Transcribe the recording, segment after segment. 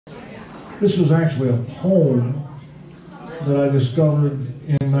This was actually a poem that I discovered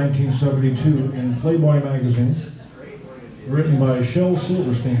in 1972 in Playboy magazine, written by Shel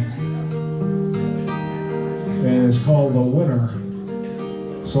Silverstein, and it's called The Winner.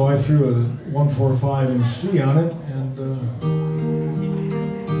 So I threw a 145 in C on it, and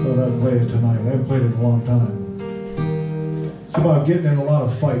thought I'd play it tonight. I haven't played it in a long time. It's about getting in a lot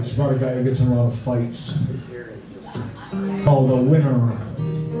of fights. It's about a guy who gets in a lot of fights. Called The Winner.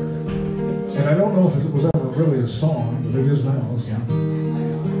 And I don't know if it was ever really a song, but it is now.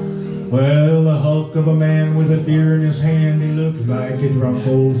 Well, the hulk of a man with a beer in his hand, he looked like a drunk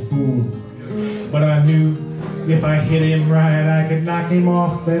old fool. But I knew if I hit him right, I could knock him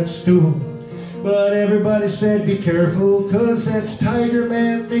off that stool. But everybody said, be careful, 'cause that's Tiger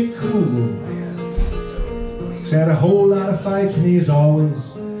Man McCool. He's had a whole lot of fights and he's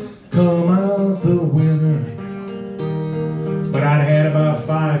always come out the winner. But I'd had about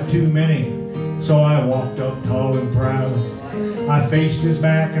 5 too many, so I walked up tall and proud. I faced his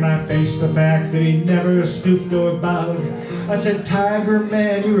back and I faced the fact that he never stooped or bowed. I said, Tiger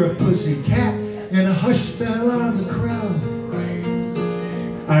Man, you're a pussy cat, and a hush fell on the crowd.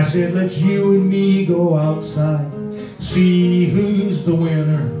 I said, let's you and me go outside, see who's the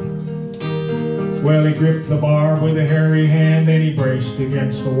winner. Well, he gripped the bar with a hairy hand and he braced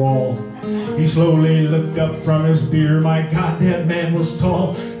against the wall. He slowly looked up from his beer. My God, that man was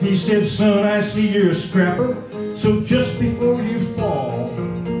tall. He said, son, I see you're a scrapper, so just before you fall,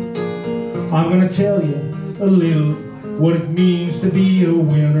 I'm gonna tell you a little what it means to be a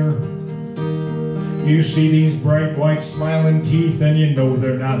winner. You see these bright white smiling teeth and you know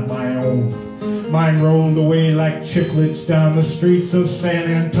they're not my own. Mine rolled away like chiclets down the streets of San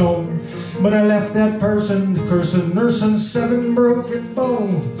Antone. But I left that person cursing, nursing 7 broken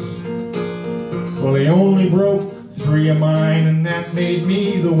bones. Well, he only broke 3 of mine, and that made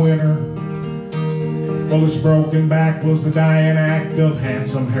me the winner. Well, his broken back was the dying act of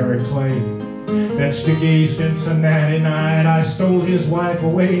handsome Harry Clay. That sticky Cincinnati night I stole his wife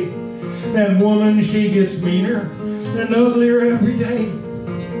away. That woman, she gets meaner and uglier every day.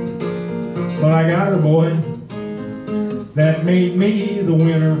 But I got her, boy. That made me the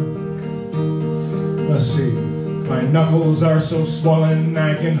winner. Let's see. My knuckles are so swollen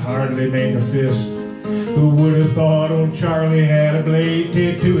I can hardly make a fist. Who would have thought old Charlie had a blade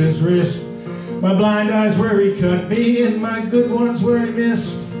taped to his wrist? My blind eyes where he cut me and my good ones where he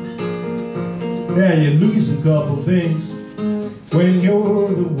missed. Yeah, you lose a couple things when you're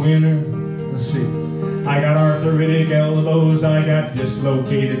the winner. Let's see. I got arthritic elbows, I got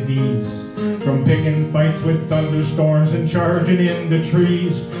dislocated knees from picking fights with thunderstorms and charging into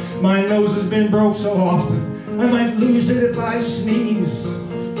trees. My nose has been broke so often I might lose it if I sneeze.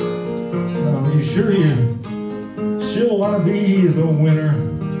 Are you sure you still want to be the winner?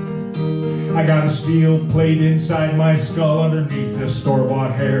 I got a steel plate inside my skull underneath this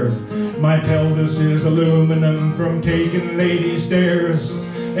store-bought hair. My pelvis is aluminum from taking ladies' stairs.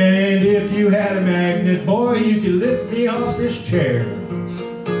 And if you had a magnet, boy, you could lift me off this chair.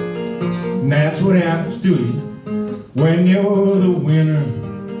 And that's what happens to you when you're the winner.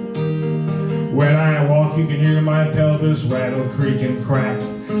 When I walk, you can hear my pelvis rattle, creak, and crack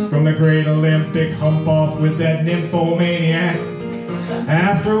from the great Olympic hump off with that nymphomaniac.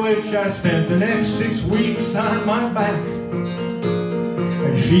 After which I spent the next 6 weeks on my back.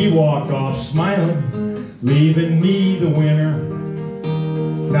 And she walked off smiling, leaving me the winner.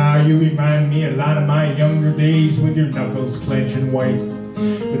 Now you remind me a lot of my younger days with your knuckles clenching white.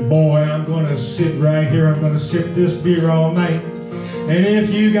 But boy, I'm gonna sit right here, I'm gonna sip this beer all night. And if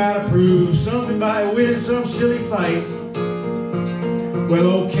you gotta prove something by winning some silly fight,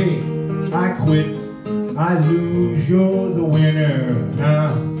 well, okay, I quit, I lose, you're the winner.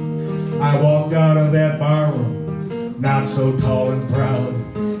 Now, I walked out of that barroom, not so tall and proud,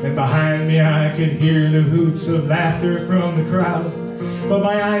 and behind me I could hear the hoots of laughter from the crowd. But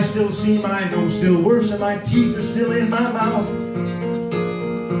my eyes still see, my nose still works, and my teeth are still in my mouth.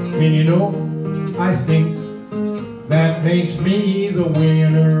 And you know, I think that makes me the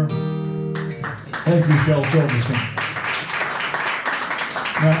winner. Thank you, Shel Silverstein.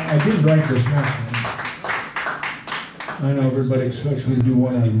 Now, I did write this next one. I know everybody expects me to do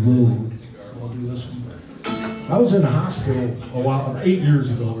one on road, so I'll do this one. I was in the hospital a while, 8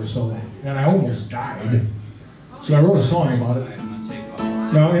 years ago or so, and I almost died. So I wrote a song about it.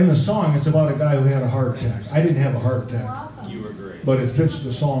 Now, in the song, it's about a guy who had a heart attack. I didn't have a heart attack, but it fits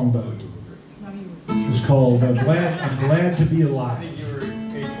the song better. It's called I'm Glad to Be Alive.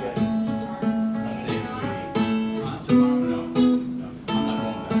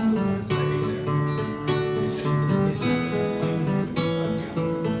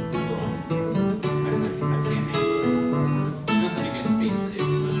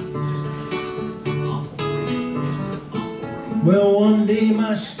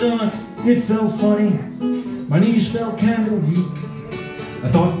 my stomach, it felt funny. My knees felt kind of weak. I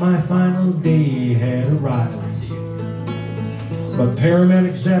thought my final day had arrived. But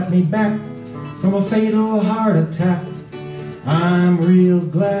paramedics zapped me back from a fatal heart attack. I'm real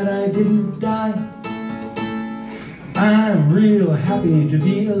glad I didn't die. I'm real happy to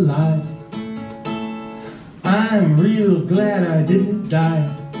be alive. I'm real glad I didn't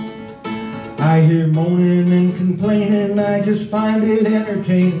die. I hear moaning and complaining, I just find it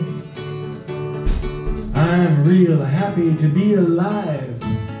entertaining. I'm real happy to be alive.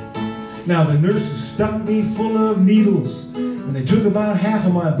 Now the nurses stuck me full of needles, and they took about half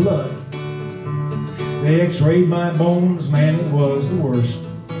of my blood. They x-rayed my bones, man, it was the worst.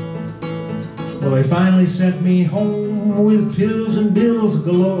 Well, they finally sent me home with pills and bills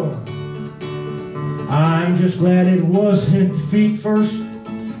galore. I'm just glad it wasn't feet first.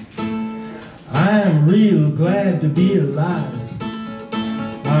 I'm real glad to be alive.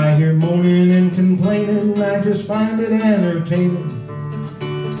 I hear moaning and complaining, I just find it entertaining.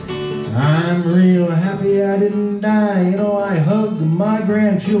 I'm real happy I didn't die. You know, I hug my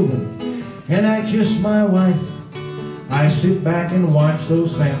grandchildren and I kiss my wife. I sit back and watch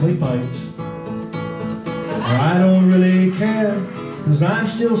those family fights. I don't really care, 'cause I'm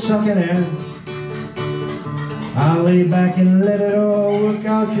still sucking air. I lay back and let it all work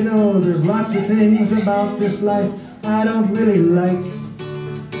out. You know, there's lots of things about this life I don't really like.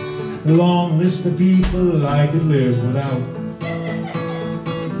 A long list of people I could live without.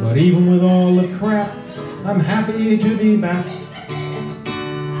 But even with all the crap, I'm happy to be back.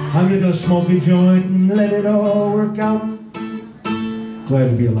 I'm gonna smoke a joint and let it all work out.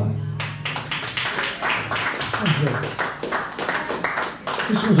 Glad to be alive.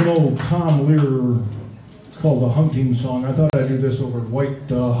 This was an old Tom Lehrer, called the Hunting Song. I thought I'd do this over at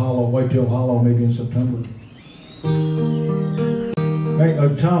Whitetail Hollow, maybe in September.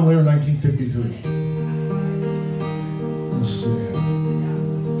 Tom Lehrer, 1953. Let's see.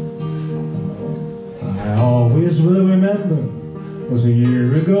 I always will remember, it was a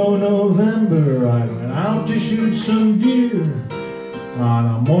year ago November, I went out to shoot some deer on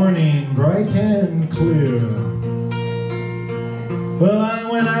a morning bright and clear. Well, I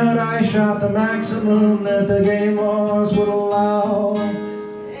went out, I shot the maximum that the game laws would allow.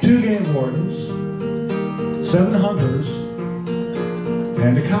 2 game wardens, 7 hunters,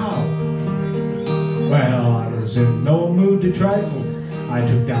 and a cow. Well, I was in no mood to trifle. I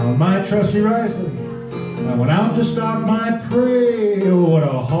took down my trusty rifle. I went out to stalk my prey. Oh, what a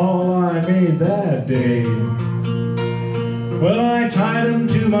haul I made that day. Well, I tied him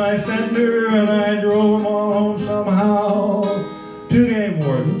to my fender and I drove him all home somehow. 2 game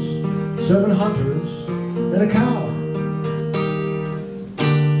wardens, 7 hunters, and a cow.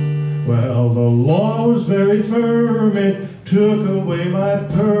 Well, the law was very firm. It took away my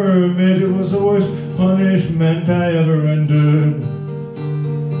permit. It was the worst punishment I ever endured.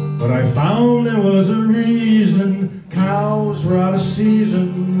 But I found there was a reason. Cows were out of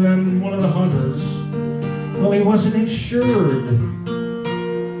season, and one of the hunters, well, he wasn't insured.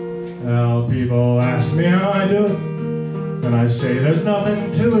 Well, people ask me how I do it, and I say there's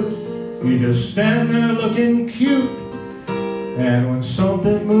nothing to it. You just stand there looking cute, and when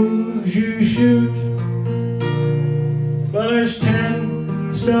something moves, you shoot. But there's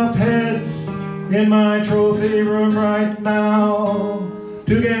 10 stuffed heads in my trophy room right now.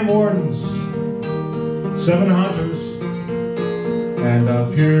 2 game wardens, 7 hunters, and a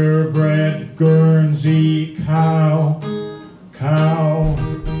purebred Guernsey cow.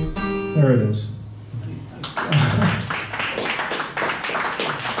 There it is.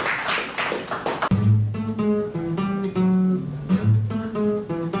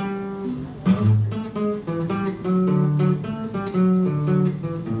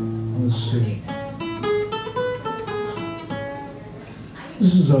 Let's see.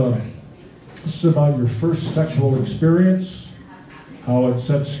 This is about your first sexual experience, how it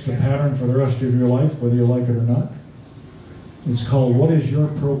sets the pattern for the rest of your life, whether you like it or not. It's called, What is Your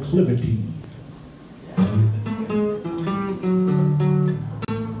Proclivity?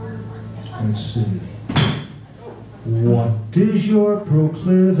 Let's see. What is your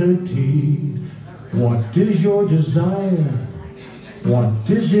proclivity? What is your desire? What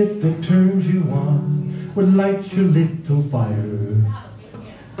is it that turns you on, what lights your little fire?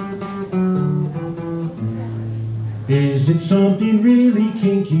 Is it something really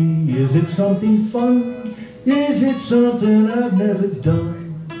kinky? Is it something fun? Is it something I've never done?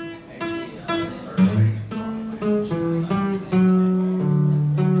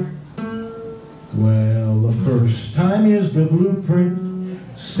 Well, the first time is the blueprint,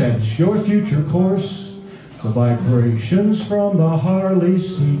 sets your future course. The vibrations from the Harley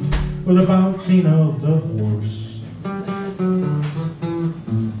seat, or the bouncing of the horse.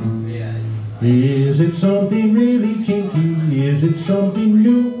 Is it something really kinky? Is it something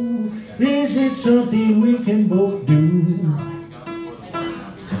new? Is it something we can both do?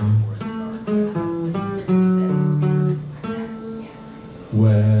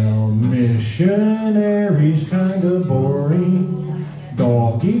 Well, missionary's kinda boring.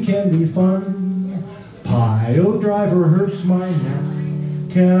 Doggy can be fun. Pile driver hurts my neck.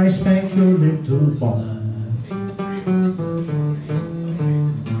 Can I spank your little bum?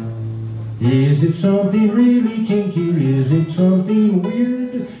 Is it something really kinky? Is it something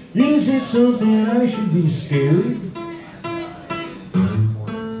weird? Is it something I should be scared?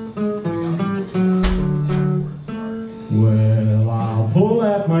 Well, I'll pull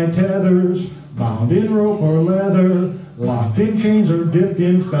at my tethers, bound in rope or leather, locked in chains or dipped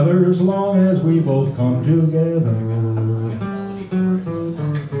in feathers, long as we both come together.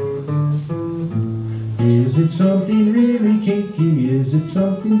 Is it something really kinky? Is it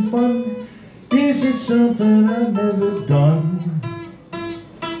something fun? Is it something I've never done?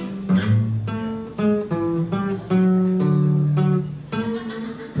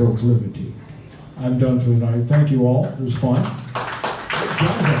 Proclivity. I'm done for the night. Thank you all. It was fun.